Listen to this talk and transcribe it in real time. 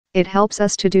It helps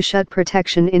us to do shut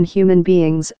protection in human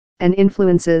beings, and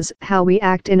influences how we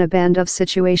act in a band of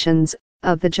situations,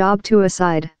 of the job to a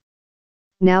side.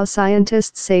 Now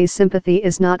scientists say sympathy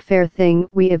is not fair thing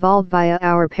we evolve via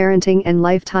our parenting and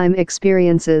lifetime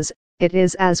experiences, it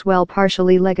is as well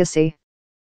partially legacy.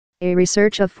 A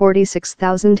research of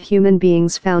 46,000 human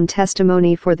beings found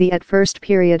testimony for the at first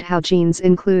period how genes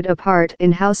include a part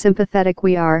in how sympathetic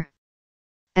we are.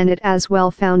 And it as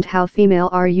well found how female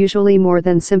are usually more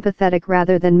than sympathetic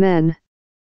rather than men.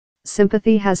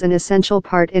 Sympathy has an essential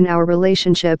part in our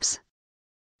relationships.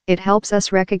 It helps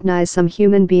us recognize some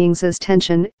human beings'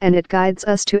 tension, and it guides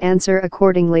us to answer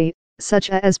accordingly, such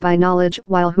as by knowledge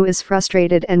while who is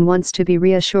frustrated and wants to be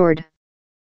reassured.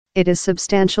 It is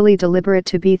substantially deliberate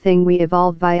to be thing we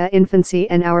evolve via infancy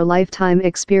and our lifetime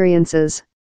experiences.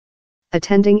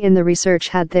 Attending in the research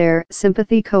had their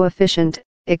sympathy coefficient,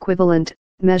 equivalent,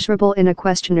 measurable in a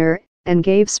questionnaire, and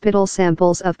gave spittle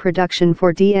samples of production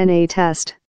for DNA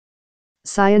test.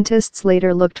 Scientists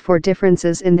later looked for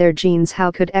differences in their genes.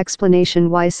 How could explanation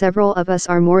why several of us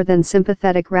are more than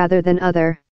sympathetic rather than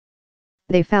other?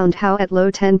 They found how at low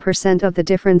 10% of the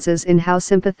differences in how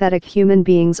sympathetic human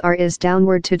beings are is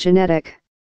downward to genetic.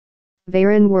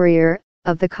 Varun Warrior,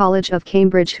 of the College of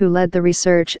Cambridge who led the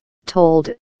research,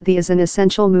 told, "The is an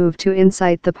essential move to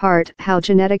insight the part how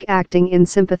genetic acting in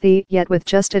sympathy yet with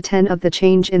just a 10 of the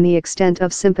change in the extent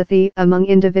of sympathy among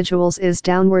individuals is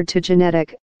downward to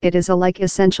genetic. It is alike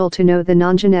essential to know the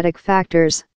non-genetic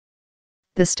factors."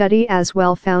 The study as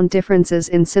well found differences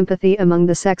in sympathy among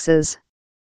the sexes.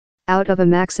 Out of a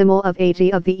maximal of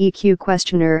 80 of the EQ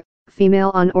questionnaire, female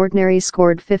on ordinary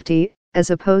scored 50, as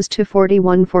opposed to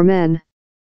 41 for men.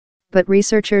 But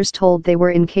researchers told they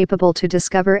were incapable to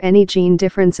discover any gene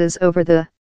differences over the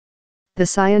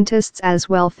scientists as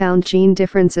well found gene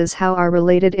differences how are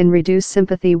related in reduced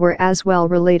sympathy were as well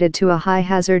related to a high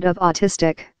hazard of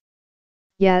autistic.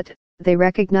 Yet, they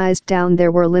recognized down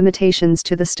there were limitations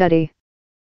to the study.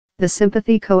 The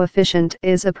sympathy coefficient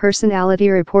is a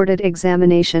personality-reported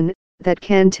examination that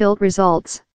can tilt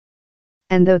results.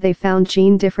 And though they found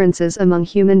gene differences among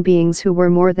human beings who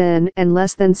were more than and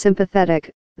less than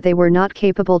sympathetic, they were not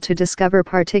capable to discover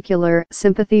particular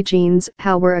sympathy genes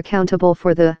how were accountable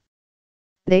for the.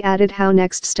 They added how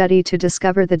next study to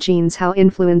discover the genes how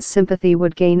influence sympathy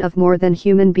would gain of more than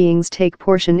human beings take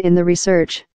portion in the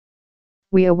research.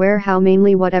 We aware how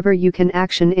mainly whatever you can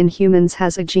action in humans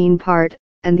has a gene part,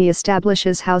 and the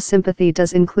establishes how sympathy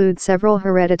does include several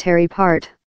hereditary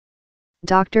part.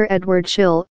 Dr. Edward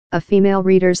Schill, a female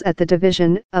readers at the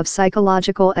Division of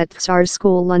Psychological at SARS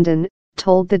School London,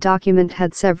 told the document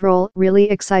had several really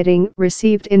exciting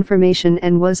received information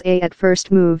and was a at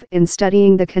first move in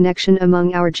studying the connection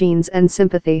among our genes and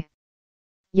sympathy.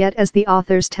 Yet as the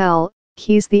authors tell,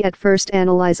 he's the at first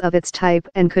analyze of its type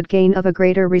and could gain of a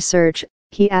greater research,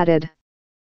 he added.